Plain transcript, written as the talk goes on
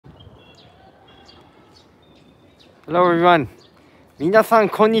Hello everyone. 皆さん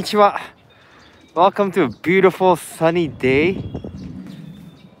こんにちは. Welcome to a beautiful sunny day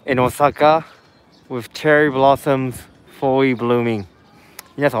in Osaka with cherry blossoms fully blooming.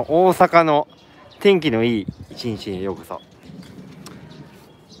 皆さん大阪の天気のいい一日にようこそ.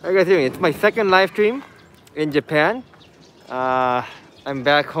 How are you guys doing? It's my second live stream in Japan. I'm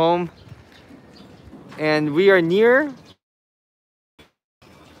back home and we are near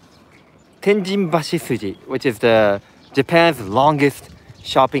Tenjin-bashi Suji, which is Japan's longest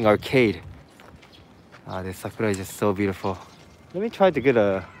shopping arcade. This sakura is just so beautiful. Let me try to get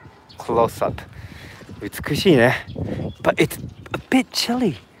a close-up. 美しいね. But it's a bit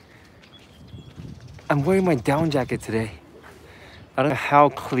chilly. I'm wearing my down jacket today. I don't know how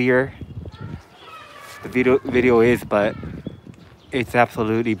clear the video is, but it's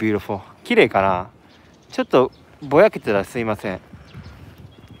absolutely beautiful. 綺麗かな? ちょっとぼやけてたらすいません.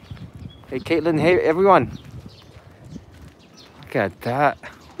 Hey Caitlin, hey everyone. Look at that.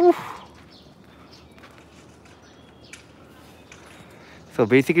 Whew. So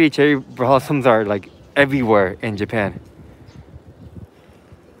basically cherry blossoms are like everywhere in Japan.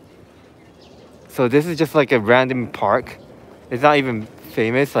 So this is just like a random park. It's not even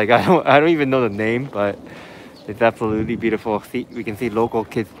famous. Like I don't even know the name, but it's absolutely beautiful. See, we can see local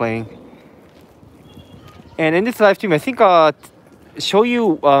kids playing. And in this live stream, I think show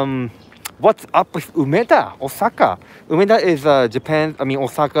you what's up with Umeda, Osaka. Umeda is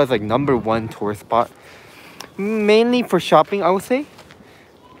Osaka is like #1 tourist spot, mainly for shopping, I would say.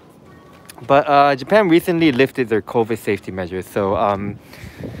 But Japan recently lifted their COVID safety measures, so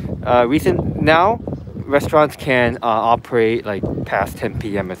now restaurants can operate like past 10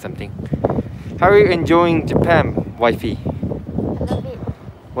 p.m. or something. How are you enjoying Japan, wifey? I love it.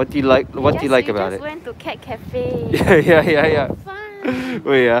 What do you like? What do you like about it? We just went to Cat Cafe. yeah. Fun.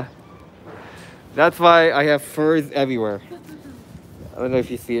 Oh yeah. That's why I have furs everywhere. I don't know if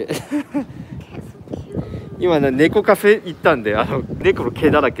you see it. Cat's so cute. 今ね、猫カフェ行ったんで、猫の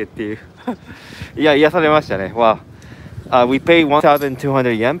毛だらけっていう。いや、癒されましたね。Wow. We pay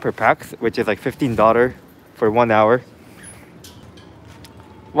 1,200 yen per pax, which is like $15 for 1 hour.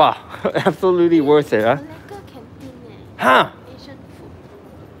 Wow, absolutely worth it, huh? Malacca canteen Huh? Asian food.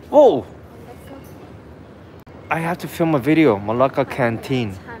 Oh, Malacca I have to film a video. Malacca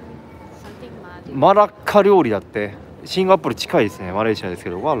canteen. something mad. マラッカ料理だって。シンガポール近いですね。マレーシアですけ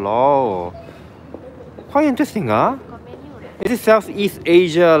ど。Wow. Quite interesting, huh? Got menu. It is Southeast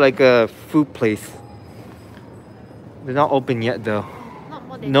Asia, like a food place. They're not open yet though. Not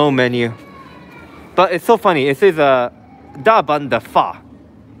more than No menu. But it's so funny. It says Da Banda Fa.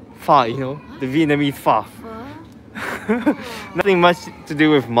 Fa, you know? The Vietnamese Fa. pho. Nothing much to do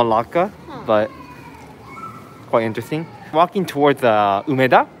with Malacca, but quite interesting. Walking towards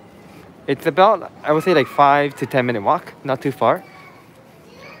Umeda. It's about, I would say, like 5 to 10 minute walk. Not too far.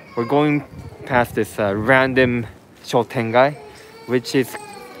 We're going past this random shotengai, which is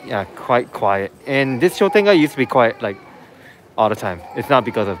quite quiet. And this shotengai used to be quiet like all the time. It's not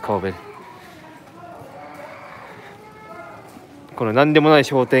because of COVID. この何でもない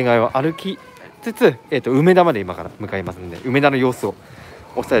商店街を歩きつつ、梅田まで今から向かいますので、梅田の様子を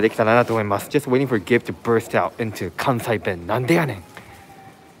お伝えできたらなと思います。Just waiting for ghib to burst out into 関西弁。なんでやねん。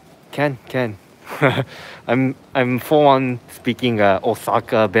Can. I'm full on speaking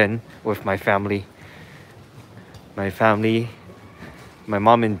Osaka ben with my family. My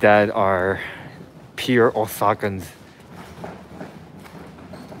mom and dad are pure Osakans.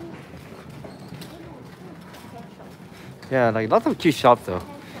 Yeah, like lots of cute shops though.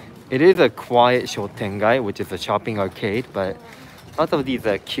 It is a quiet shotengai, which is a shopping arcade, but lots of these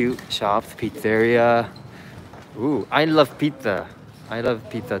cute shops, pizzeria. Ooh, I love pizza. I love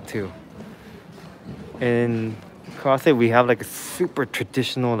pizza too. In Kawase, we have like a super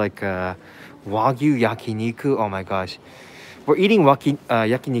traditional like Wagyu yakiniku. Oh my gosh. We're eating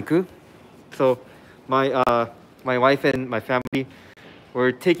yakiniku. So my wife and my family,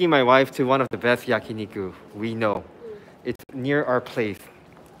 we're taking my wife to one of the best yakiniku we know. It's near our place.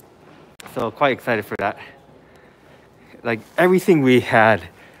 So quite excited for that. Like everything we had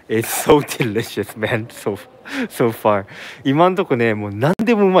is so delicious, man. So far. 今んとこね、もう何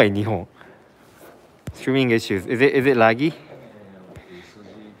でもうまい日本。Streaming issues. Is it laggy?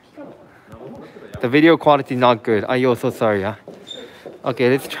 The video quality not good. I'm so sorry, huh? Okay,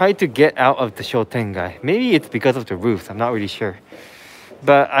 let's try to get out of the shotengai. Maybe it's because of the roofs. I'm not really sure.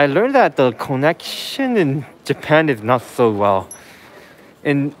 But I learned that the connection in Japan is not so well.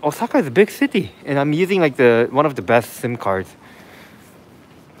 And Osaka is a big city, and I'm using like one of the best SIM cards.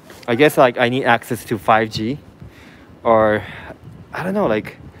 I guess like I need access to 5G, or I don't know,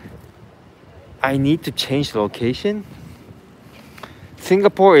 like I need to change location.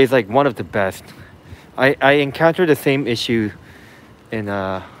 Singapore is like one of the best. I encountered the same issue in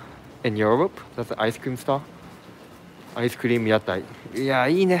Europe. That's the ice cream stall. Ice cream yatai. Yeah,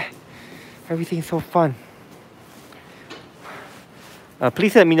 いいね. Everything's so fun.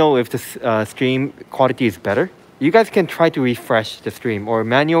 Please let me know if the stream quality is better. You guys can try to refresh the stream or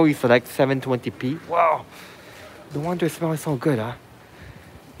manually select 720p. Wow, no wonder it smells so good, huh?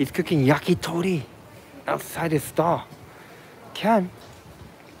 He's cooking yakitori outside his stall. Can.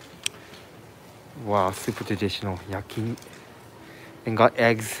 Wow, super traditional yaki. And got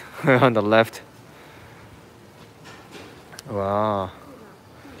eggs on the left. Wow.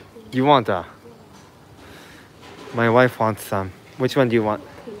 You want that? My wife wants some. Which one do you want?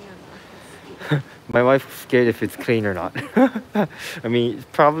 My wife's scared if it's clean or not. I mean,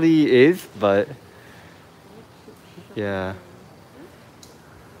 it probably is, but yeah.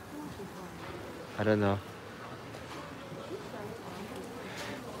 I don't know.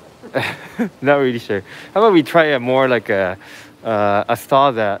 Not really sure. How about we try a more like a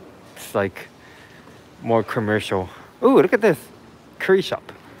stall that's like more commercial. Ooh, look at this curry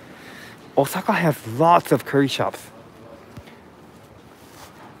shop. Osaka has lots of curry shops.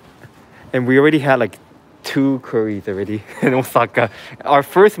 And we already had like 2 curries already in Osaka. Our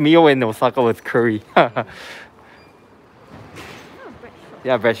first meal in Osaka was curry.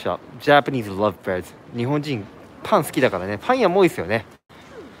 Yeah, bread shop. Japanese love breads. 日本人パン好きだからね。パン屋も多いですよね。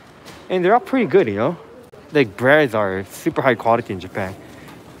And they're all pretty good, you know? Like breads are super high quality in Japan.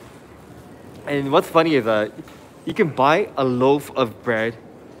 And what's funny is you can buy a loaf of bread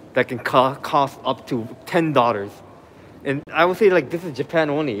that can cost up to $10. And I would say like this is Japan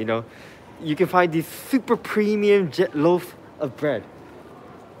only, you know? You can find these super premium loaf of bread.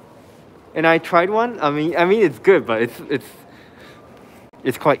 And I tried one. I mean it's good, but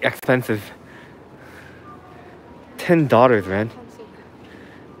it's quite expensive. $10, man.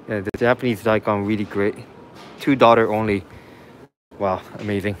 Yeah, the Japanese daikon really great. $2 only. Wow,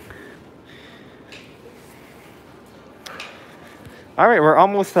 amazing. All right, we're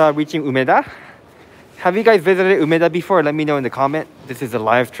almost reaching Umeda. Have you guys visited Umeda before? Let me know in the comment. This is a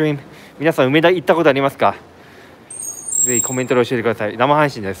live stream. 皆さん、梅田行ったことありますか？ぜひコメントで教えてください。生配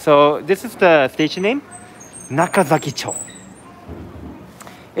信です。So, this is the station name. Nakazaki-cho.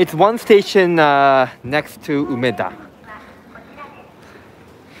 It's one station next to Umeda.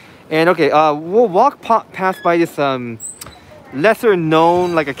 And okay, we'll walk past by this lesser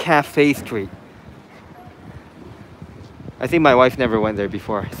known like a cafe street. I think my wife never went there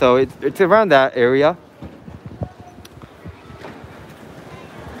before. So it's around that area.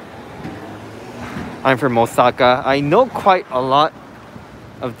 I'm from Osaka. I know quite a lot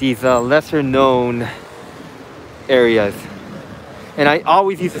of these lesser known areas. And I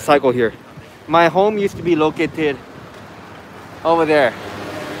always used to cycle here. My home used to be located over there.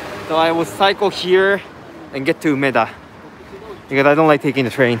 So I would cycle here and get to Umeda because I don't like taking the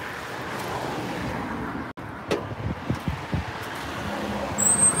train.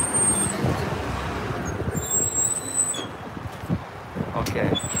 Okay.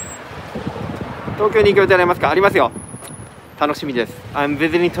 東京に行く予定ありますか？ありますよ。楽しみです。I'm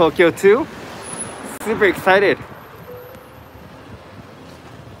visiting Tokyo too. Super excited.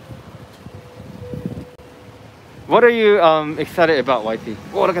 What are you excited about, Whitey?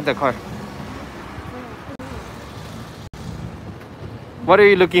 Oh, look at that car. What are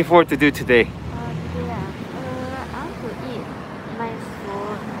you looking forward to do today? I want to eat nice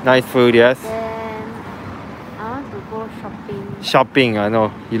food. Nice food, yes. Then I want to go shopping. Shopping, I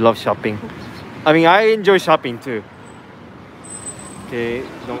know. You love shopping. I mean, I enjoy shopping too. Okay,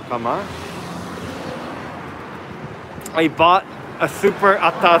 don't come on. I bought a super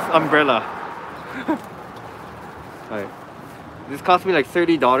atas umbrella. Right. This cost me like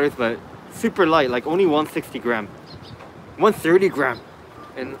 $30, but super light, like only 160 gram. 130 gram.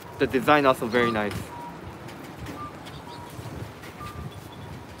 And the design also very nice.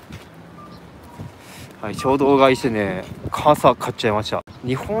 Right, ちょうど大買いしてね、傘買っちゃいました。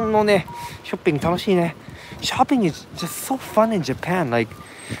日本のね、ショッピング楽しいね。Shopping is just so fun in Japan. Like,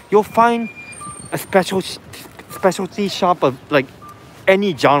 you'll find a specialty shop of like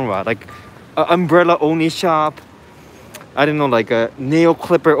any genre, like an umbrella only shop. I don't know, like a nail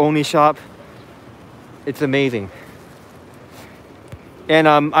clipper only shop. It's amazing. And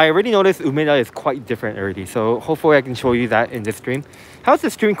I already noticed Umeda is quite different already. So hopefully I can show you that in this stream. How's the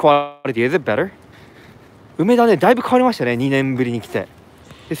stream quality? Is it better? 梅田ね、だいぶ変わりましたね、2年ぶりに来て。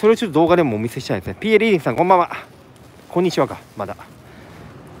でそれをちょっと動画でもお見せしたいですね。PA リーディングさん、こんばんは。こんにちはか、まだ。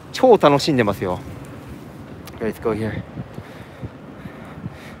超楽しんでますよ。Let's go here.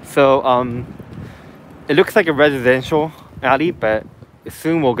 So, It looks like a residential alley, but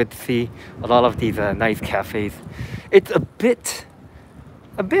soon we'll get to see a lot of these nice cafes. It's a bit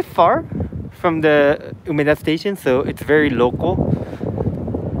far from the Umeda station, so it's very local.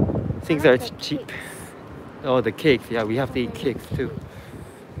 Things are cheap. Oh, the cakes. Yeah, we have to eat cakes too.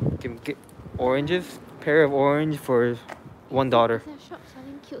 Can get oranges. Pair of orange for $1. There's a shop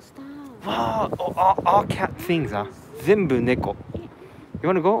selling cute stuff. Wow, all cat things, huh? 全部猫. You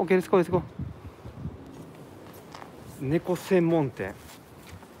wanna go? Okay, let's go, let's go. 猫専門店.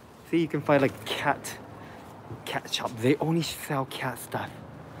 See, you can find like cat shop. They only sell cat stuff.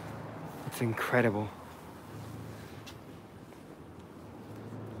 It's incredible.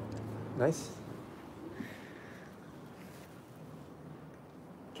 Nice.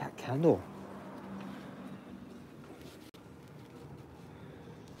 Cat candle.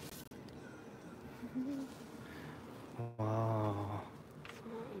 Wow.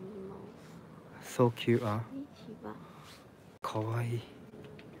 Small animals. So cute, huh? Shiba. Kawaii.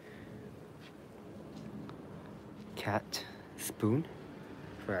 Cat spoon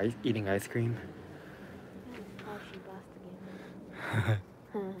for eating ice cream. All Shibas together.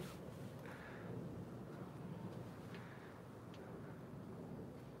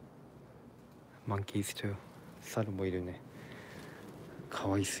 Monkeys too. 猿もいるね。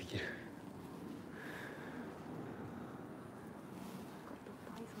可愛すぎる。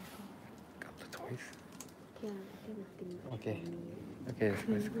Got the toys? Okay. Okay, let's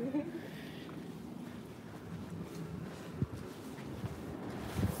go. Let's go.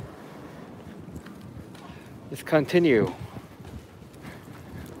 Let's continue.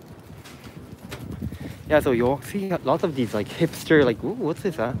 Yeah, so you'll see lots of these like hipster, like, ooh, what's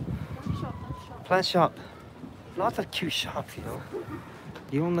this, huh? Plant shop. Lots of cute shops, you know.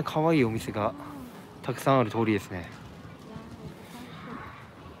 いろんな可愛いお店がたくさんある通りですね。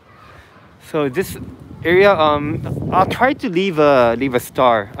So this area, I'll try to leave a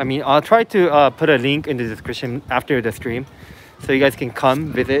star. I mean, I'll try to put a link in the description after the stream, so you guys can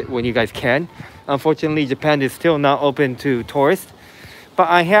come visit when you guys can. Unfortunately, Japan is still not open to tourists, but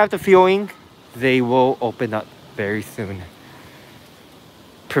I have the feeling they will open up very soon,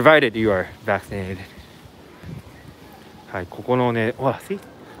 provided you are vaccinated. はい、ここのね、ほら、see?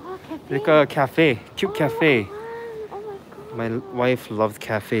 Oh, Like cafe. a cafe, cute cafe. Oh my god. My wife loves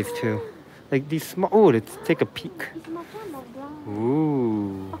cafes too. Like these small. Oh, let's take a peek. It's matcha or brown.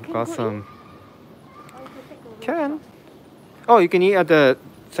 Ooh, Okay, got go some. in. Or you can take the Can. workshop. Oh, you can eat at the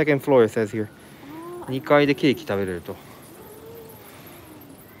second floor. It says here. Oh, 2階でケーキ食べれると.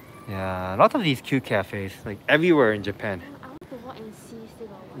 Yeah, a lot of these cute cafes, like everywhere in Japan. I want to walk and see still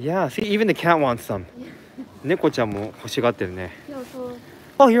got what. Yeah, see, even the cat wants some. 猫ちゃんも欲しがってるね。 Here also.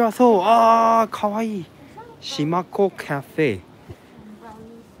 Oh, here also. Ah, kawaii. Shimako Cafe. And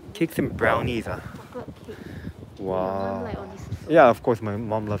brownies. Cakes and brownies. Chocolate cake. Your Wow. mom like all this also. Yeah, of course, my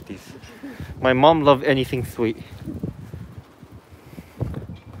mom loved these. My mom loved anything sweet.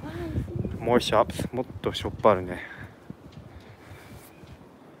 More shops. もっとショップあるね。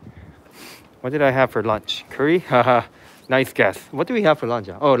What did I have for lunch? Curry? Haha. Nice guess. What do we have for lunch?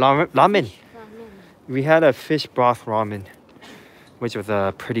 Oh, ramen. Ramen. We had a fish broth ramen, which was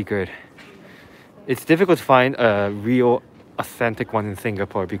pretty good. It's difficult to find a real authentic one in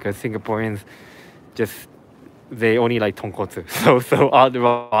Singapore because Singaporeans just they only like tonkotsu. So all the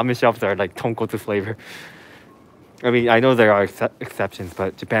ramen shops are like tonkotsu flavor. I mean, I know there are exceptions,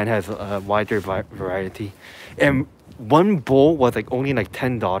 but Japan has a wider variety. And one bowl was like only like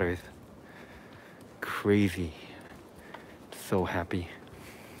 $10. Crazy. So happy.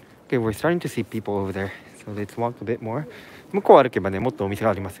 Okay, we're starting to see people over there. So let's walk a bit more. 向こう歩けばね、もっとお店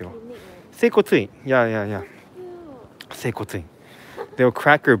がありますよ。整骨院。Yeah, yeah, yeah. 整骨院。They'll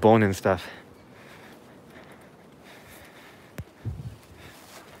crack your bone and stuff.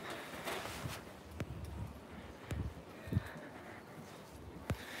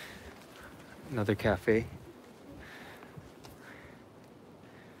 Another cafe.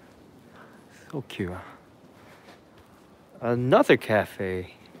 So cute. Another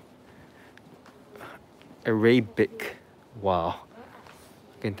cafe. Arabic. Wow.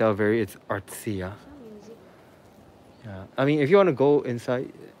 You can tell it's artsy. Yeah. I mean, if you want to go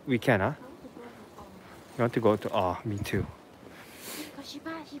inside, we can, huh? You want to go to? Oh, me too.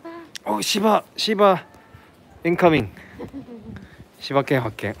 Shiba. Oh, Shiba. Incoming. Shiba ken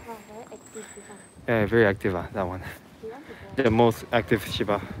hakken. Wow, Yeah, very very active this one. active, that one. You want to go? The most active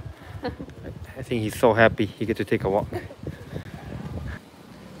Shiba. I think he's so happy he get to take a walk.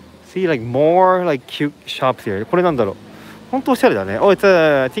 See, like more like cute shops here. これなんだろう。本当おしゃれだね。Oh, it's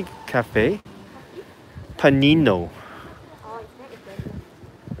a I think cafe. Panino. Oh, it's very Italian.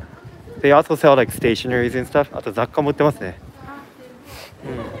 They also sell like stationaries and stuff. あと雑貨も売ってますね。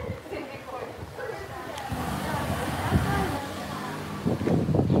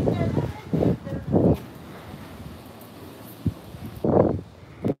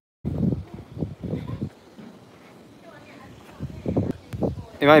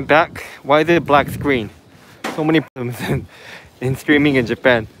Am I back? Why is it black screen? So many problems in streaming in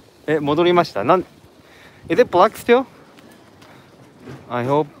Japan. 戻りました。Is it black still? I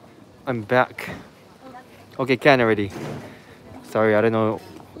hope I'm back. Okay, can already. Sorry, I don't know.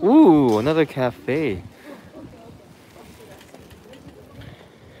 Ooh, another cafe.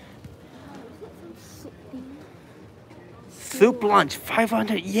 Soup lunch,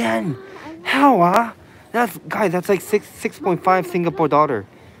 500 yen. How? That's like 6.5 Singapore dollar.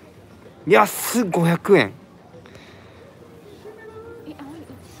 安っ500円。I want to eat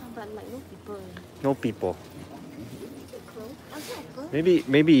some, but like No no people. people. Is it closed? Was it open?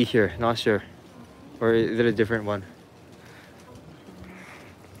 Maybe here, not sure. Or is it a different one?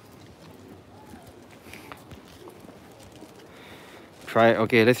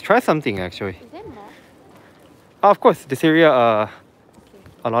 Okay, let's try something actually. Is there more? Of course, this area, a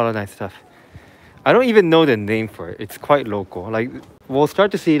lot of nice stuff. I don't even know the name for it. It's quite local. Like, we'll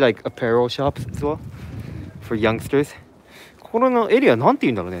start to see like apparel shops as well for youngsters. ここのエリアなんて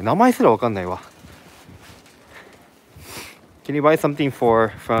言うんだろうね。名前すらわかんないわ。Can you buy something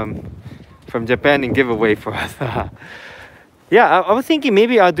from Japan and give away for us? Yeah, I was thinking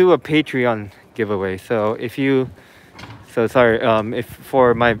maybe I'll do a Patreon giveaway. So if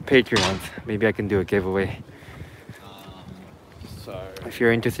for my Patreons, maybe I can do a giveaway. If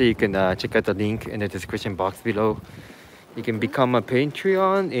you're interested, you can check out the link in the description box below. You can become a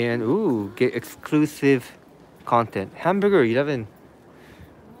Patreon and get exclusive content. Hamburger 11.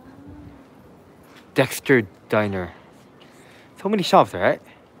 Dexter Diner. So many shops, right?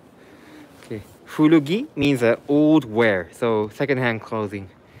 Okay. Furugi means old wear, so secondhand clothing.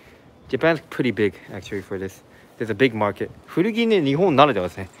 Japan's pretty big actually for this. There's a big market. 古着ね、日本ならでは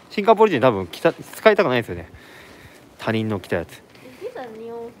ですね。シンガポール人多分使いたくないですよね。他人の着たやつ。Is this a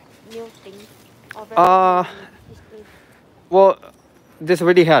new thing? Or very Uh, Well, this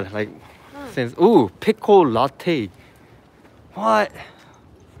already had like since pickle latte. What?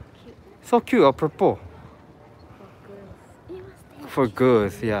 So cute, purple. For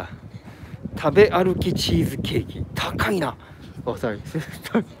girls, yeah. 食べ歩きチーズケーキ高いな。Oh, sorry.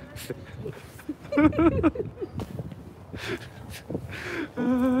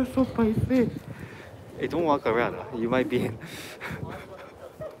 So spicy. Hey, don't walk around. You might be in.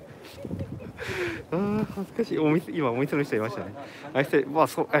 恥ずかしい。今お店の人いましたね。I said, wow,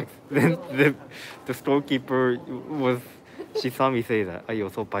 so then the storekeeper she saw me say that. Ayo,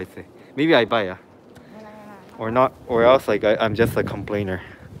 so spicy. Maybe I buy or not, or else like I'm just a complainer.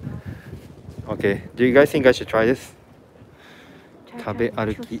 Okay, do you guys think I should try this? 食べ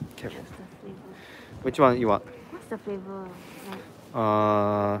歩き Which one you want? What's the flavor?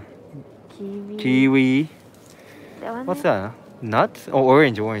 Like Kiwi. That one? What's that? Nuts? Oh,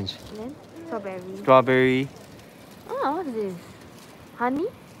 orange. Then strawberry. Strawberry. Oh, what's this? Honey?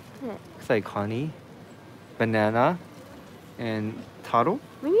 What's that? Looks like honey. Banana. And taro?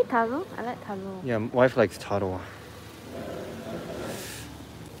 Maybe taro? I like taro. Yeah, my wife likes taro.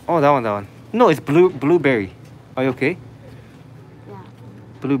 Oh, that one. No, it's blueberry. Are you okay? Yeah.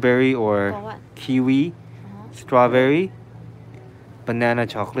 Blueberry For or what? kiwi, strawberry, banana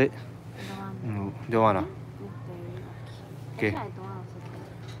chocolate. I don't want. Don't wanna. Blueberry. Okay. Actually,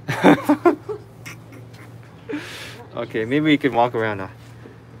 I don't want also. Okay, maybe we can walk around now.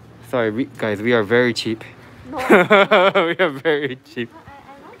 Sorry, guys, we are very cheap. No. We are very cheap. I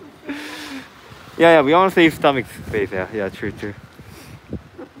want to say Yeah, we want to save stomach space. Yeah, true.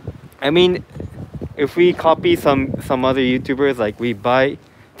 I mean, if we copy some other YouTubers, like we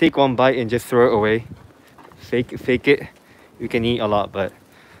take one bite and just throw it away, fake it, we can eat a lot, but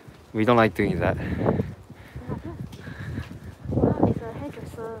we don't like doing that. wow, it's a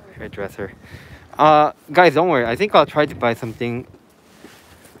hairdresser. Hairdresser. Guys, don't worry. I think I'll try to buy something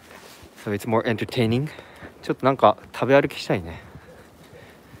so it's more entertaining. ちょっとなんか食べ歩きしたいね。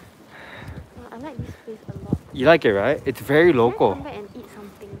I like this place a lot. You like it, right? It's very local. Can I come back and eat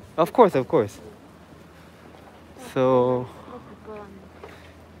something? Of course. So, No people on.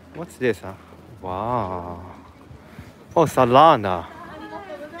 what's this? Wow. Oh, salon.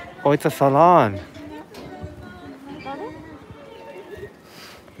 Oh, it's a salon. I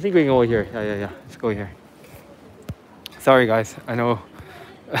think we can go here. Yeah. Let's go here. Sorry, guys. I know.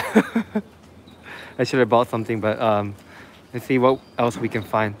 I should have bought something, but let's see what else we can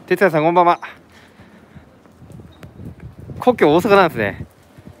find. 哲也さん、こんばんは。故郷大阪なんですね。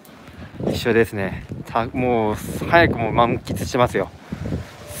一緒ですね。もう早くも満喫してますよ。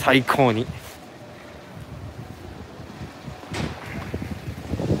最高に。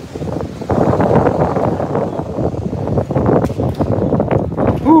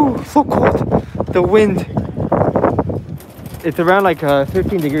Ooh, so cold. The wind. It's around like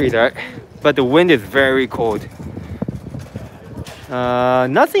 15 degrees, right? But the wind is very cold.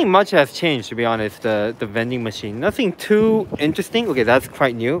 Nothing much has changed, to be honest. The vending machine, nothing too interesting. Okay, that's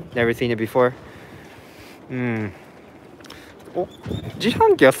quite new. Never seen it before. お、自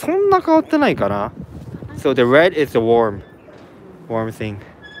販機はそんな変わってないかな。So the red is the warm thing.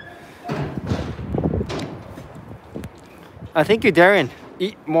 Thank you, Darren.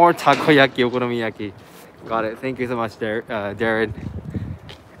 Eat more takoyaki, okonomiyaki. Got it. Thank you so much, Darren.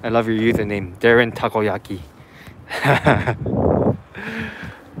 I love your username, Darren Takoyaki.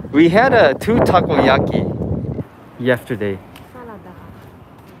 We had 2 takoyaki yesterday.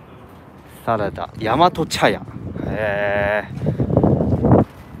 Salada. Yamato chaya.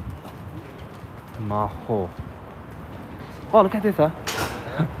 Maho. Oh, look at this, huh?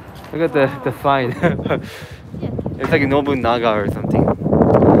 Look at the sign. It's like Nobunaga or something.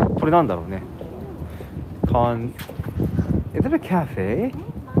 これなんだろうね。Is it a cafe?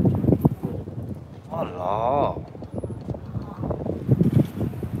 Oh,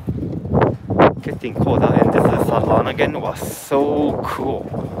 getting cold out, and this is salon again was so cool.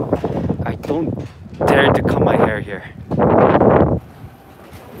 I don't dare to cut my hair here.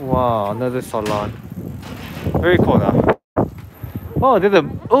 Wow, another salon. Very cool now. Oh, there's a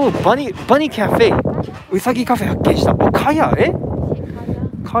bunny cafe. Usagi cafe 発見した。Oh, Kaya, eh?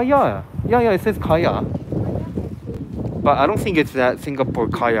 Kaya. Yeah, it says Kaya. But I don't think it's that Singapore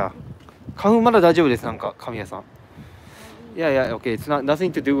Kaya. 花粉まだ大丈夫です。なんか神谷さん。Yeah, okay. It's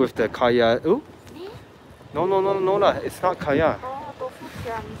nothing to do with the Kaya. Oh? No, it's not Kaya.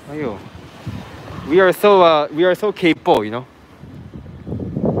 Ayo. We are so capable, you know.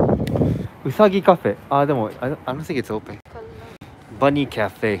 Usagi cafe. I don't think it's open. Bunny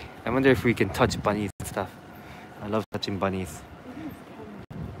cafe. I wonder if we can touch bunnies and stuff. I love touching bunnies.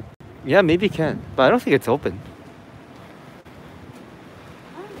 Yeah, maybe can, but I don't think it's open.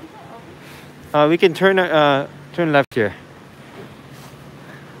 We can turn left here.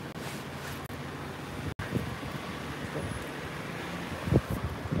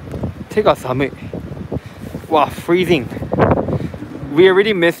 Tega samui. Wow, freezing. We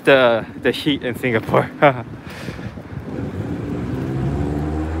already missed the heat in Singapore.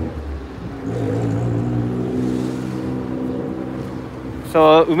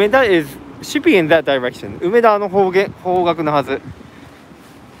 So Umeda should be in that direction. Umeda の方角のはず。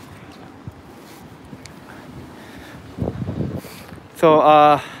So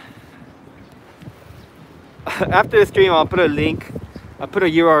after the stream, I'll put a link. I'll put a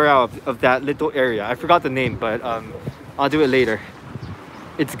URL of that little area. I forgot the name, but I'll do it later.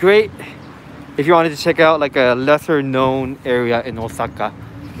 It's great if you wanted to check out like a lesser known area in Osaka.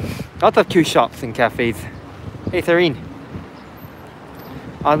 Lots of cute shops and cafes. Hey, Serene.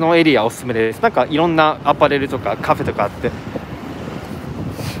 あのエリアおすすめです。なんかいろんなアパレルとかカフェとかあって。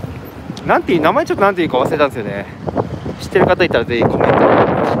名前ちょっとなんていうか忘れたんですよね。知ってる方いたらぜひコメント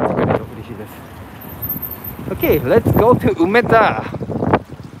してくれると嬉しいです。Okay, let's go to Umeda.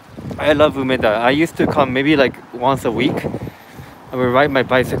 I love Umeda. I used to come maybe like once a week. I would ride my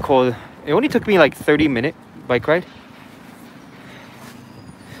bicycle. It only took me like 30-minute bike ride.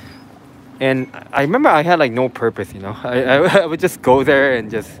 And I remember I had like no purpose, you know. I would just go there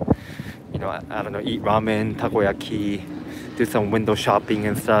and just, you know, I don't know, eat ramen, takoyaki, do some window shopping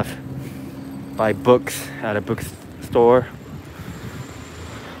and stuff, buy books at a bookstore.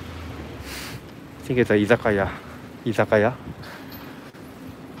 I think it's a izakaya.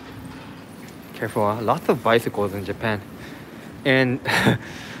 Careful, huh? Lots of bicycles in Japan. And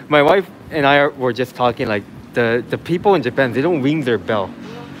my wife and I were just talking like the people in Japan, they don't ring their bell.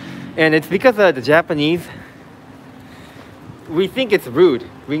 And it's because the Japanese, we think it's rude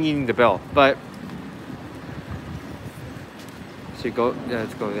ringing the bell, but let's go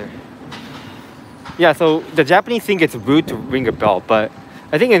there. Yeah, so the Japanese think it's rude to ring a bell, but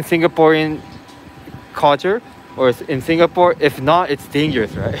I think in Singaporean culture or in Singapore, if not, it's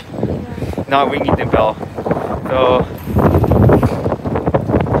dangerous, right? Not ringing the bell. So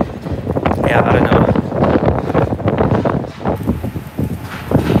yeah, I don't know.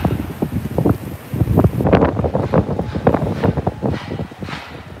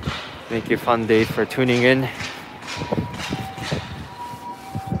 Thank you, Fun Days, for tuning in.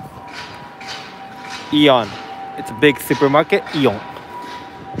 Eon. It's a big supermarket. Eon.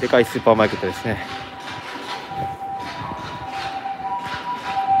 でかいスーパーマーケットですね。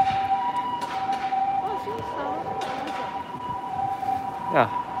Yeah.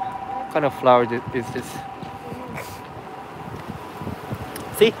 What kind of flower is this?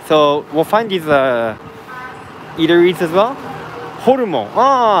 See, so we'll find these eateries as well. Horumo.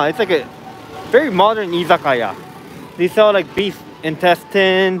 Ah, it's like a very modern izakaya. They sell like beef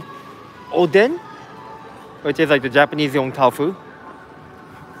intestine, oden, which is like the Japanese Yong tofu.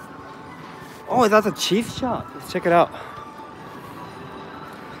 Oh, that's a cheese shop. Let's check it out.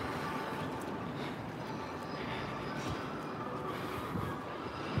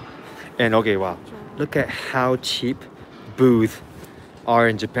 And okay, wow. Look at how cheap booze are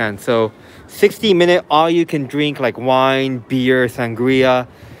in Japan. So 60-minute all you can drink like wine, beer, sangria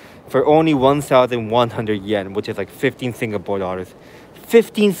for only 1,100 yen, which is like 15 Singapore dollars.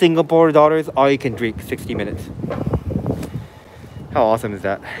 15 Singapore dollars all you can drink 60 minutes. How awesome is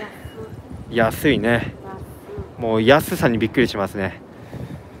that? 安いね。もう安さにびっくりしますね。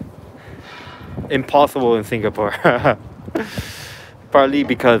Impossible in Singapore. Partly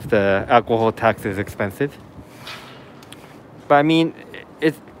because the alcohol tax is expensive. But I mean,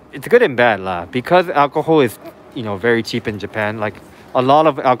 it's good and bad lah. Because alcohol is, very cheap in Japan. Like a lot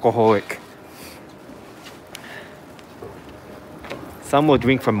of alcoholic, some will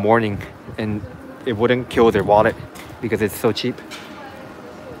drink from morning, and it wouldn't kill their wallet because it's so cheap.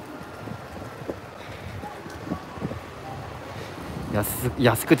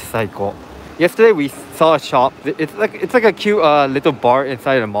 Yesterday we saw a shop. It's like a cute little bar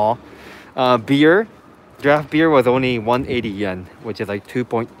inside a mall. Draft beer was only 180 yen, which is like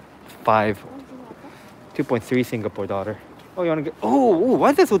 2.3 Singapore dollar. Oh, you wanna get? Oh, why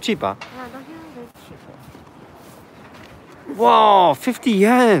is that so cheap? Wow, 50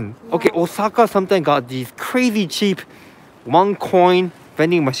 yen. Okay, Osaka sometimes got these crazy cheap 1 coin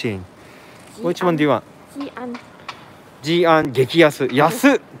vending machine. Which one do you want? Jian 激安 安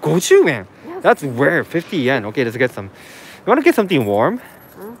 50 yen. That's rare. 50 yen. Okay, let's get some. You want to get something warm?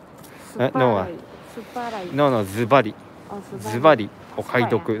 No. No, zubari. Zubari.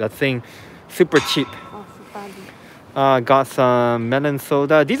 Okaidoku. That thing, super cheap. Got some melon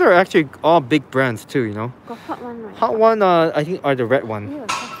soda. These are actually all big brands too, Got hot one, right? Hot one, I think are the red one.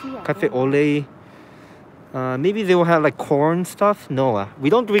 Cafe Ole. Maybe they will have like corn stuff. No, we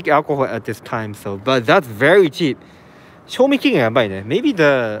don't drink alcohol at this time, but that's very cheap. Maybe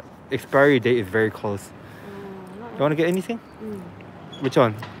the expiry date is very close. You want to get anything? Which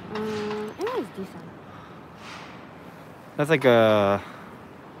one? What is this one? That's like a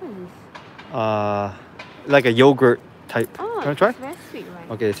What is this? like a yogurt type. Oh, You want to try? it's very sweet,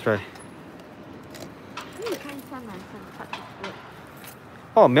 right? Okay, let's try. You can't some hot chocolate.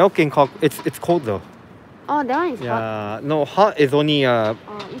 Oh, milk and coffee. It's cold though. Oh, that one is hot. Yeah, no, hot is only Oh,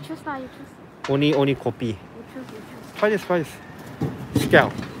 you choose now, you choose. only kopi. You choose. Try this.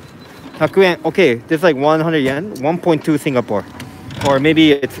 Scout. 100 yen. Okay, this is like 100 yen, 1.2 Singapore. Or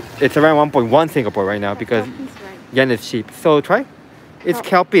maybe it's around 1.1 Singapore right now because yen is cheap. So try. It's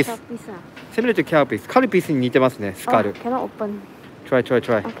Calpis. Similar to Calpis. Calpis に似てますね。スカル。Cannot open. Try.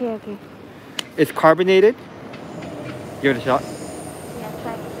 Okay. It's carbonated. Give it a shot. Yeah,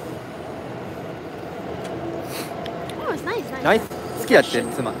 try. Oh, it's nice. Nice. 好きだって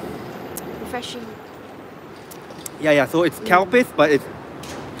妻。 Refreshing. Yeah. So it's Calpis, but it's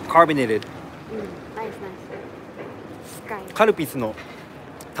carbonated. Nice. Sky. カルピスの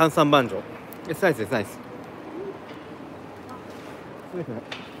炭酸バンジョ。It's nice.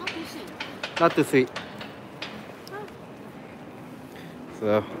 Not too sweet.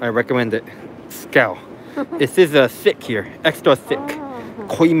 So I recommend it. Scout. This is thick here. Extra thick.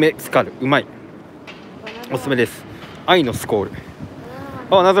 濃いめスカル。うまい。おすすめです。愛のスコール。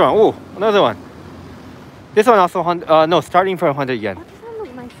Oh, another one. Oh, another one. This one also starting from 100 yen. This one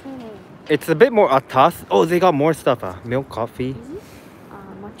look nice. It's a bit more atas. Oh, they got more stuff. Milk, coffee. Is this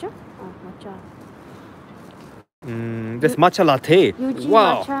matcha? Oh, matcha. This matcha latte. Yuji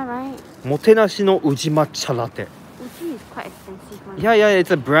Wow. matcha, right? もてなしの宇治抹茶ラテ. Uji is quite expensive one. Yeah, it's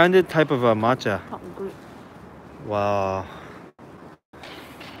a branded type of matcha. Top grade. Wow.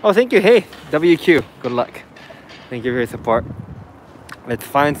 Oh, thank you. Hey, WQ. Good luck. Thank you for your support. Let's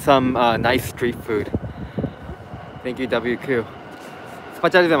find some nice street food. Thank you, WQ. ス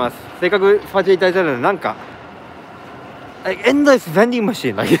パチャありがとうございます。せっかくスパチャいただいたので、なんか like endless vending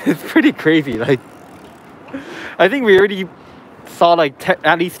machine. Like it's pretty crazy. Like I think we already saw like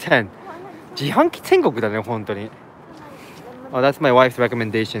at least 10. 自販機天国だね、本当に。Oh, that's my wife's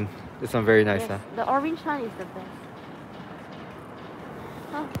recommendation. This one very nice. Yes, the orange one is the best.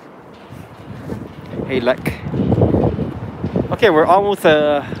 Hey, look. Okay, we're almost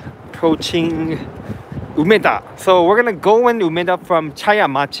approaching Umeda. So we're gonna go in Umeda from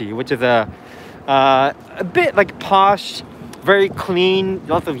Chayamachi, which is a bit like posh very clean,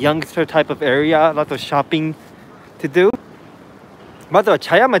 lots of youngster type of area, lots of shopping to do. まずは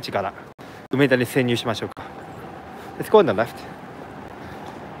茶屋町から梅田に潜入しましょうか。Let's go on the left.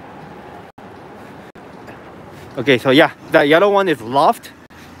 Okay, so yeah, that yellow one is Loft.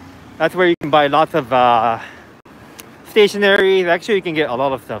 That's where you can buy lots of stationery. Actually, you can get a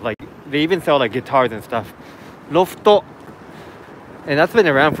lot of stuff. Like they even sell like guitars and stuff. Lofto, and that's been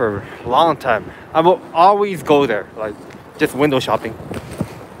around for a long time. I will always go there, like just window shopping.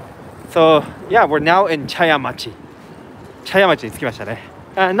 So yeah, we're now in Chayamachi. Chayamachi に着きましたね。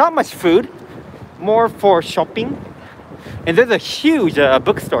Not much food, more for shopping. And there's a huge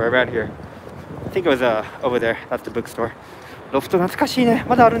bookstore around here. I think it was over there. That's the bookstore. ロフト懐かしいね。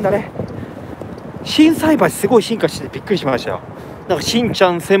まだあるんだね。心斎橋すごい進化しててびっくりしましたよ。なんかしんち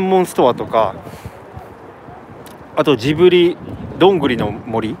ゃん専門ストアとか、あとジブリどんぐりの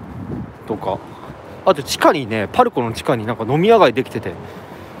森とか、あと地下にね、パルコの地下になんか飲み屋街できてて、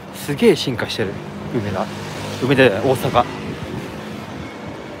すげえ進化してる。梅田大阪。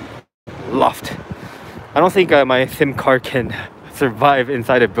Loft. I don't think my SIM card can survive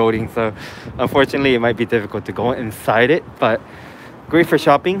inside a building, so unfortunately it might be difficult to go inside it, but great for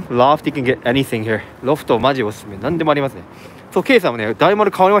shopping. Loft, you can get anything here. ロフトマジおすすめ。何でもありますね。そう、K さんもね、大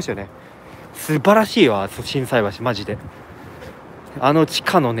丸変わりましたよね。素晴らしいわ、心斎橋マジで。あの地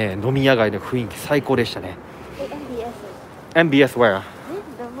下のね、飲み屋街の雰囲気最高でしたね。MBS where?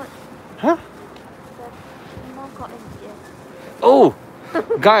 Huh? Oh,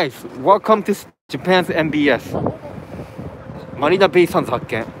 guys, welcome to Japan's MBS. Marina Bay Sands 発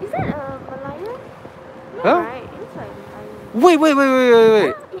見。Is that Malayan? No, Huh? right? It's like Malayan.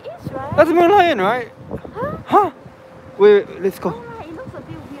 Wait. It is, right? That's Merlion, right? Huh? Wait, let's go. Oh, right. It looks a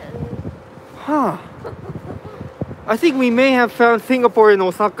bit weird. Huh. I think we may have found Singapore in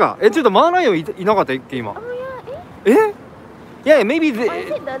Osaka. ちょっとマーライオンいなかったっけ今。Oh, yeah. Yeah, maybe Or is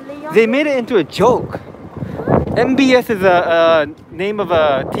it the Leon? they made it into a joke. MBS is a name of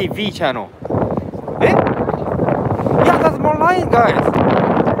a TV channel. Yeah, that's Merlion, guys.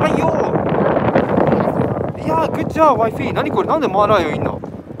 Ayo. Yeah, good job, wifey. 何これなんでマーライオンいんの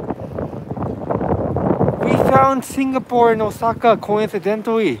We found Singapore and Osaka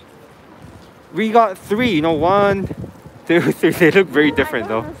coincidentally. We got 3, one, 2, 3. They look very different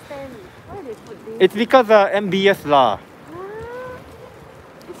though. I don't understand. Why they put this? It's because MBS law.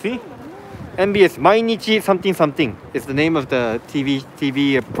 See? MBS 毎日 something is the name of the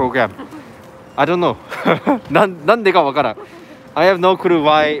TV program. I don't know. なんでかわからん。I have no clue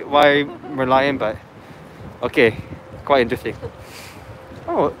why Merlion, but okay, quite interesting.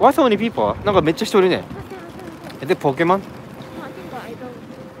 Oh, why so many people? なんかめっちゃ人いるね。Is it Pokemon? No, I think got idol.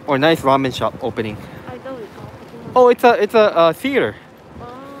 Or nice ramen shop opening? Idol is all Pokemon. Oh, it's a theater. Oh.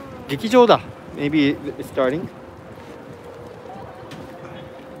 劇場だ. Maybe it's starting.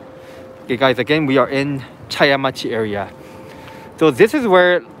 Okay, guys, again, we are in Chayamachi area. So this is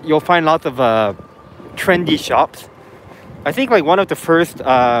where you'll find lots of trendy shops. I think like one of the first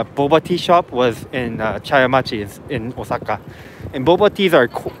boba tea shop was in Chayamachi in Osaka. And boba teas are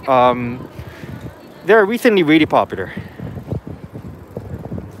they're recently really popular.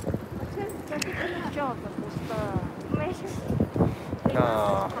 What's the picture of the poster?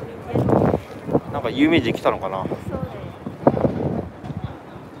 なんか有名人来たのかな?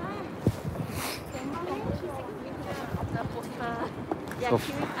 So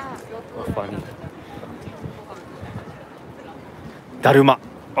funny. Daruma.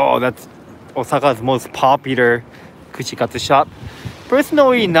 Oh, that's Osaka's most popular kushikatsu shop.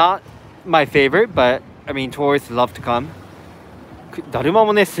 Personally, not my favorite, but I mean, tourists love to come. だるま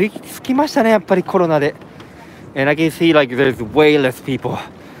もね、空きましたね、やっぱりコロナで。And I can see like there's way less people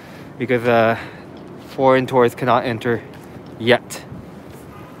because foreign tourists cannot enter yet.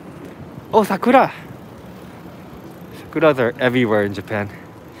 Oh, sakura. Sakuras are everywhere in Japan.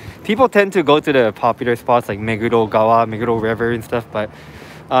 People tend to go to the popular spots like Meguro-gawa, Meguro River and stuff, but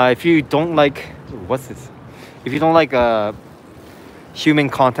if you don't like, what's this? If you don't like human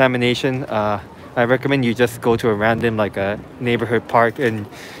contamination, I recommend you just go to a random like a neighborhood park and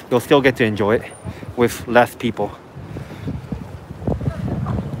you'll still get to enjoy it with less people.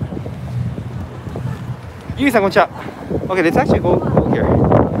 Yui-san, konnichiwa. Okay, let's actually go here.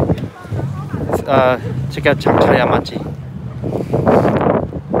 Let's check out Chayamachi.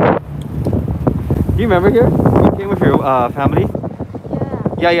 Do you remember here? You came with your family?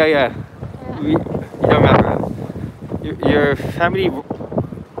 Yeah. You don't remember? Your family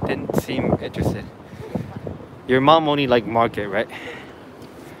didn't seem interested. Your mom only liked market, right?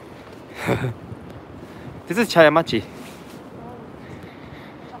 This is Chayamachi. シ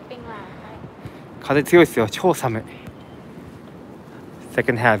ョッピングランド。風強いですよ。超寒い。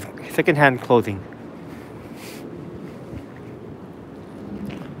second hand clothing.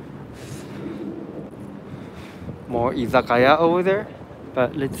 More izakaya over there,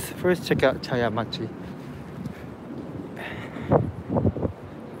 but let's first check out Chayamachi.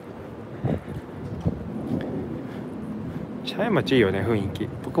 Chayamachi いいよね、雰囲気。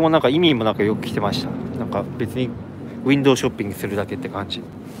僕もなんか意味もなくよく来てました。なんか別にウィンドウショッピングするだけって感じ。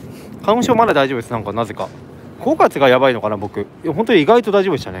花粉症まだ大丈夫です。なんかなぜか5月がやばいのかな僕。いや本当に意外と大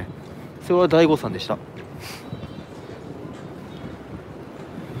丈夫でしたね。それは大誤算でした。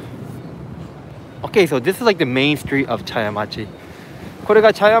Okay, so this is like the main street of Chayamachi. これ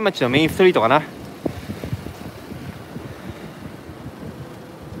が茶屋町のメインストリートかな。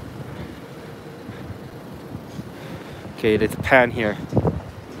Okay, let's pan here.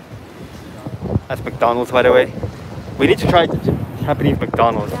 That's McDonald's, by the way. We need to try Japanese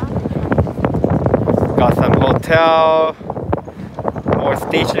McDonald's. Got some hotel, more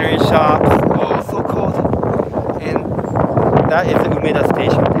stationery shops. Oh, so cold. And that is the Umeda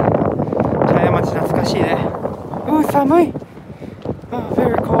station. 茶屋町懐かしいね。寒い。Oh,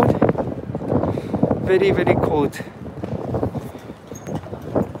 very cold. Very, very cold.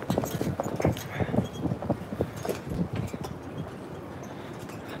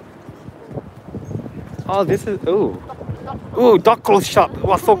 Oh, this is dog clothes shop.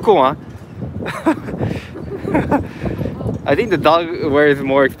 Wow, so cool, huh? I think the dog wears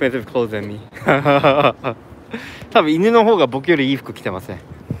more expensive clothes than me. 多分犬の方が僕よりいい服着てますね。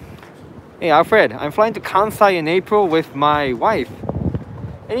Hey Alfred, I'm flying to Kansai in April with my wife.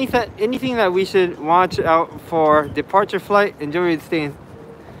 Anything that we should watch out for departure flight? Enjoy your stay in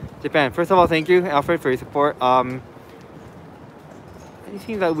Japan. First of all, thank you, Alfred, for your support.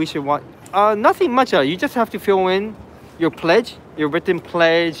 Anything that we should watch? Nothing much. You just have to fill in your pledge, your written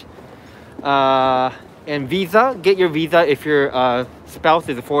pledge, and visa. Get your visa if your spouse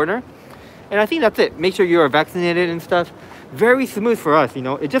is a foreigner. And I think that's it. Make sure you are vaccinated and stuff. Very smooth for us, you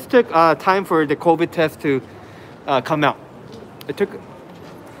know. It just took time for the COVID test to come out. It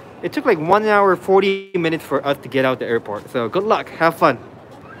took like 1 hour 40 minutes for us to get out the airport. So good luck. Have fun.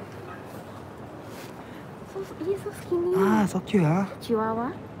 He's so skinny. So cute, huh?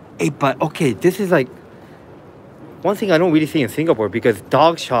 Chihuahua. Hey, but okay, this is like one thing I don't really see in Singapore because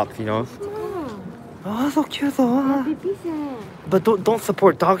dog shops, you know. So cute though. But don't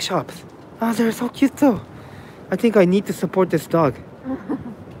support dog shops. They're so cute though. I think I need to support this dog. You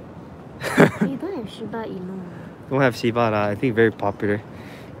don't have Shiba Inu. Don't have Shiba, I think very popular.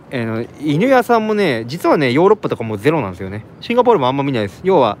 犬屋さんもね、実はねヨーロッパとかもゼロなんですよね。シンガポールもあんま見ないです。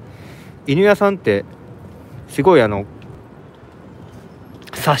要は犬屋さんってすごい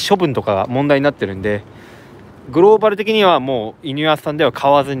殺処分とかが問題になってるんで、グローバル的にはもう犬屋さんでは買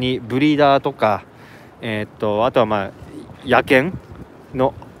わずにブリーダーとかあとはまあ野犬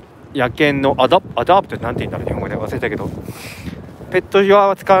のアダプトなんて言うんだろう、日本語で忘れたけど、ペット用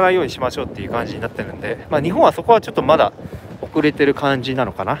は使わないようにしましょうっていう感じになってるんで、まあ日本はそこはちょっとまだ遅れてる感じな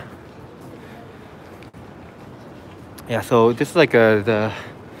のかな。Yeah, so this is like the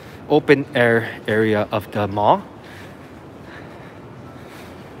open air area of the mall.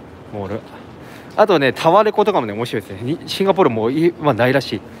 モール。あとね、タワレコとかもね面白いですね。シンガポールもまあないら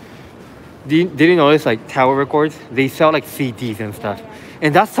しい。Did you notice like tower records? They sell like CDs and stuff.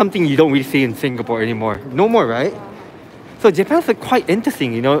 And that's something you don't really see in Singapore anymore. No more, right? So Japan's like quite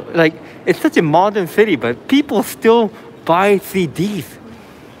interesting, you know? Like it's such a modern city, but people still buy CDs.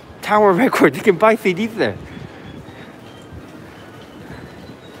 Tower records, you can buy CDs there.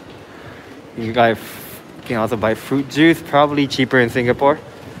 You guys can also buy fruit juice, probably cheaper in Singapore,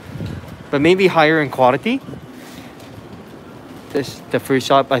 but maybe higher in quality. The fruit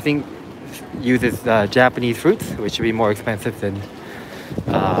shop, I think, uses Japanese fruits, which should be more expensive than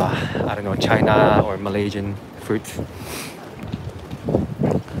I don't know, China or Malaysian fruits.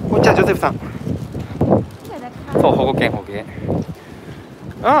 こんにちは、ジョセフさん。そう、保護犬。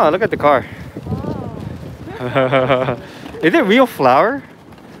Look at the car. Is it real flower?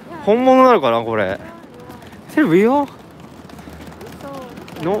 本物なのかなこれ。Is it real?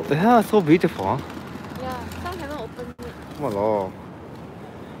 No, yeah, so beautiful. Yeah, some haven't opened yet. Oh my god.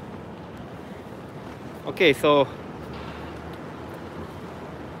 Okay, so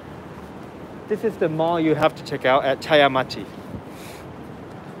this is the mall you have to check out at Chayamachi.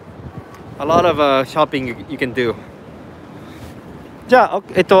 A lot of shopping you can do. じゃあ、あ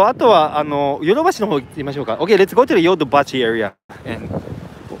とはヨドバシの方行ってみましょうか。Okay, let's go to the Yodobashi area and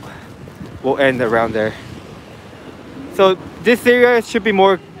we'll end around there. So this area should be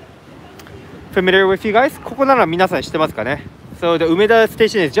more familiar with you guys. ここなら皆さん知ってますかね。So the Umeda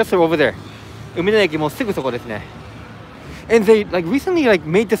station is just over there. 梅田駅もすぐそこですね。And they like recently like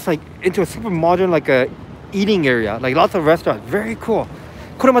made this like into a super modern like a eating area, like lots of restaurants. Very cool.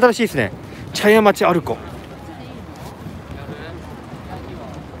 これも新しいですね。茶屋町歩こ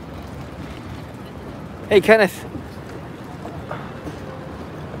う。Hey Kenneth.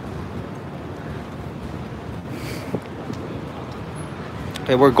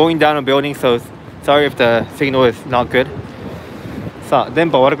 Okay, we're going down a building, so sorry if the signal is not good. さあ、電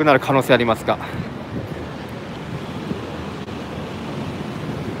波悪くなる可能性ありますが。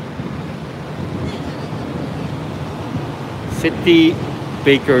City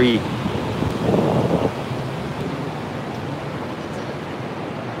Bakery.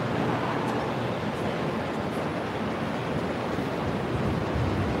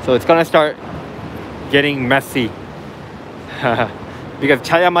 So it's gonna start getting messy because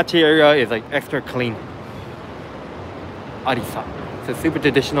Chayamachi area is like extra clean. Arisa. It's a super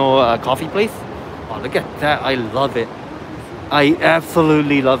traditional coffee place. Oh, look at that. I love it. I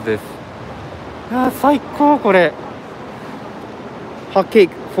absolutely love this. Ah, 最高これ。Hot cake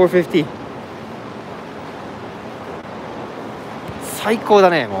 450. 最高だ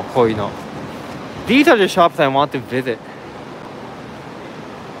ね、もうこういうの。These are the shops I want to visit.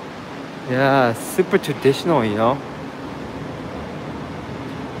 Yeah, super traditional, you know.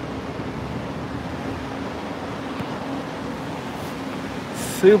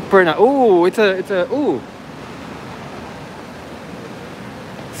 Super nice. Oh, it's a ooh.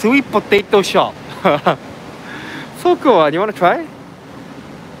 Sweet potato shop. So cool. You want to try?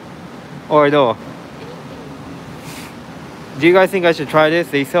 Or no? Do you guys think I should try this?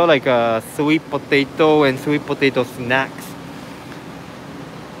 They sell like a sweet potato and sweet potato snacks.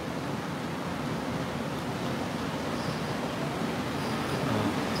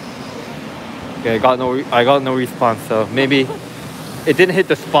 Okay, I got no response, so maybe it didn't hit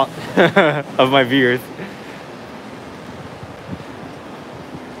the spot of my viewers.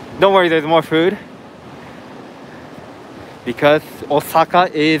 Don't worry, there's more food. Because Osaka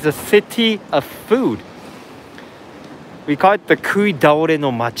is a city of food. We call it the Kuidaore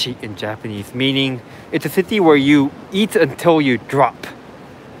no Machi in Japanese, meaning it's a city where you eat until you drop.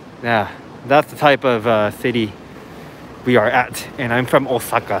 Yeah, that's the type of city we are at. And I'm from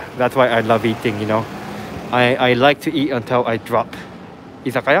Osaka. That's why I love eating, you know. I like to eat until I drop.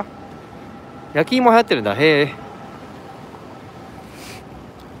 Izakaya? 焼き芋流行ってるんだ。へえ。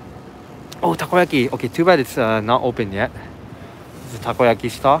Oh, takoyaki. Okay, too bad it's not open yet. It's a takoyaki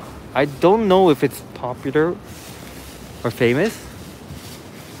stall. I don't know if it's popular or famous.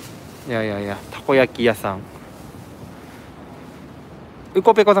 Yeah. Takoyaki 屋さん。う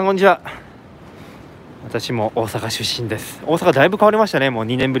こぺこさん、こんにちは。私も大阪出身です。大阪だいぶ変わりましたね。もう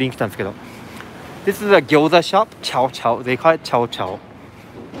2年ぶりに来たんですけど。This is a gyoza shop. Chow Chow. They call it Chow Chow.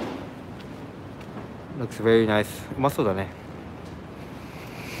 Looks very nice. うまそうだね。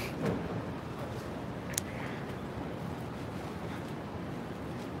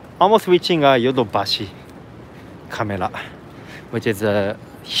Almost reaching Yodobashi camera, which is the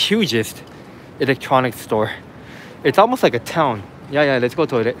hugest electronics store. It's almost like a town. Yeah, let's go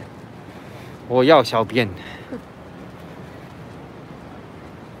to it. 我要小便.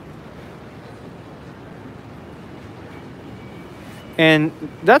 And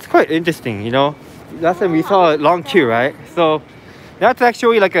that's quite interesting, you know. Last time we saw a long queue, right? So that's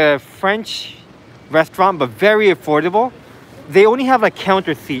actually like a French restaurant, but very affordable. They only have like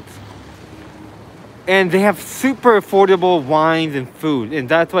counter seats. And they have super affordable wines and food. And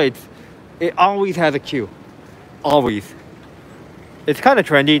that's why it always has a queue. Always. It's kind of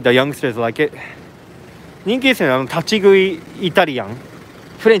trendy. The youngsters like it. 人気ですよね。立ち食いイタリアン。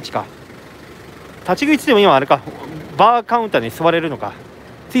フレンチか。立ち食いって言っても今あれか。バーカウンターに座れるのか。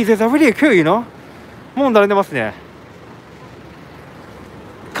See, there's already a queue, you know? もう並んでますね。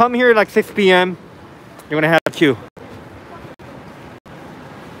Come here like 6 p.m. You're gonna have a queue.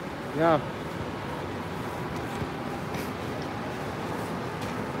 Yeah.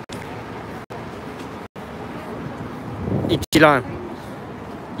 Ichiran.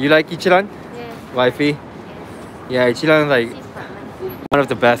 You like Ichiran? Yes. Wifey? Yeah, Ichiran is like one of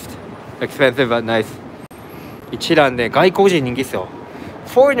the best. Expensive but nice. Ichiran で外国人人気ですよ。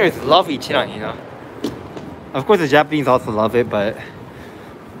Foreigners love Ichiran, you know. Of course, the Japanese also love it, but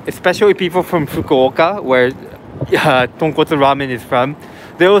especially people from Fukuoka, where tonkotsu ramen is from,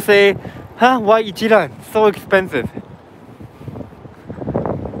 they will say, "Huh? Why Ichiran? So expensive."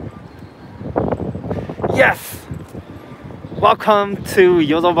 Yes. Welcome to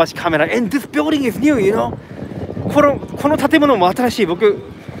Yodobashi camera. And this building is new, you know. この建物も新しい。僕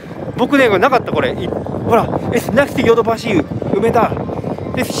ね、これなかったこれ。ほら、it's next to Yodobashi Umeda.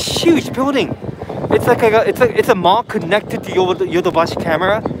 This huge building. It's like it's a mall connected to Yodobashi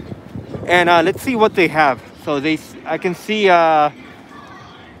camera, and let's see what they have. So I can see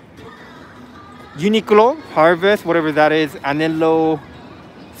Uniqlo, Harvest, whatever that is, Anello,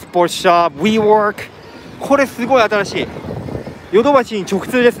 Sports Shop, WeWork. これすごい新しい。ヨドバシに直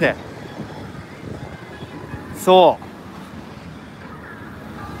通ですね。そ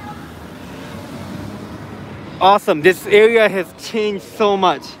う。Awesome. This area has changed so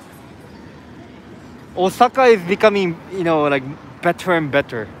much. Osaka is becoming, like better and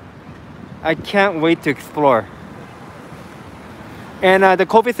better. I can't wait to explore. And the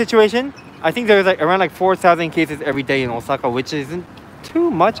COVID situation, I think there's like around 4,000 cases every day in Osaka, which isn't too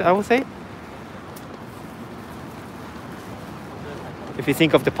much, I would say. If you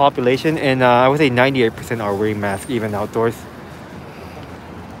think of the population, and I would say 98% are wearing masks even outdoors.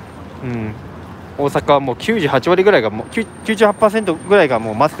 大阪はもう98割ぐらいがもう98% ぐらいが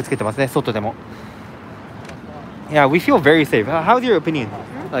もうマスクつけてますね、外でも。Yeah, we feel very safe. How's your opinion?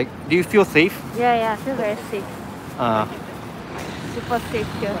 Like, do you feel safe? Yeah, I feel very safe. Super safe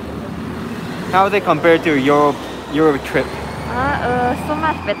here. How they compare to your trip? So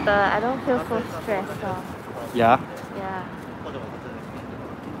much better. I don't feel so stressed. Yeah. Yeah.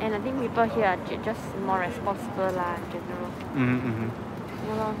 And I think people here are just more responsible lah in general.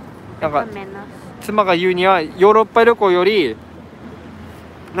 Yeah, better manners. 妻が言うにはヨーロッパ旅行より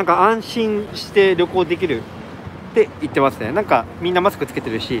なんか安心して旅行できるって言ってますね。なんかみんなマスクつけ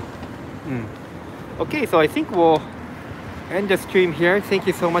てるし。Okay, so I think we'll end the stream here. Thank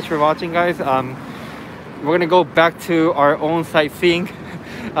you so much for watching, guys. We're gonna go back to our own sightseeing.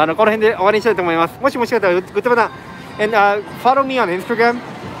 この辺で終わりにしたいと思います。もしよかったらグッドボタン and follow me on Instagram.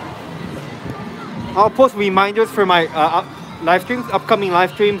 I'll post reminders for my live streams, upcoming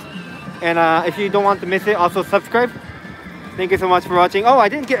live streams. And if you don't want to miss it, also subscribe. Thank you so much for watching. Oh, I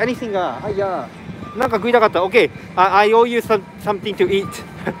didn't get anything. Yeah. なんか食いたかった。Okay, I owe you something to eat.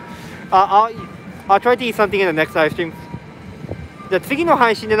 I'll try to eat something in the next live stream. じゃあ次の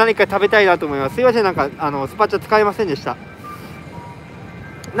配信で何か食べたいなと思います。すいません、なんかスパチャ使えませんでした。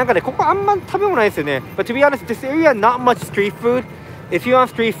なんかね、ここあんま食べ物ないですよね。But to be honest, this area not much street food. If you want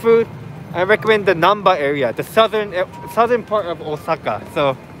street food, I recommend the Namba area, the southern part of Osaka.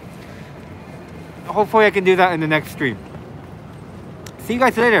 So hopefully I can do that in the next stream. See you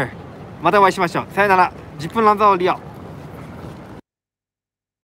guys later. またお会いしましょう。さよなら。10分ランザオリオ。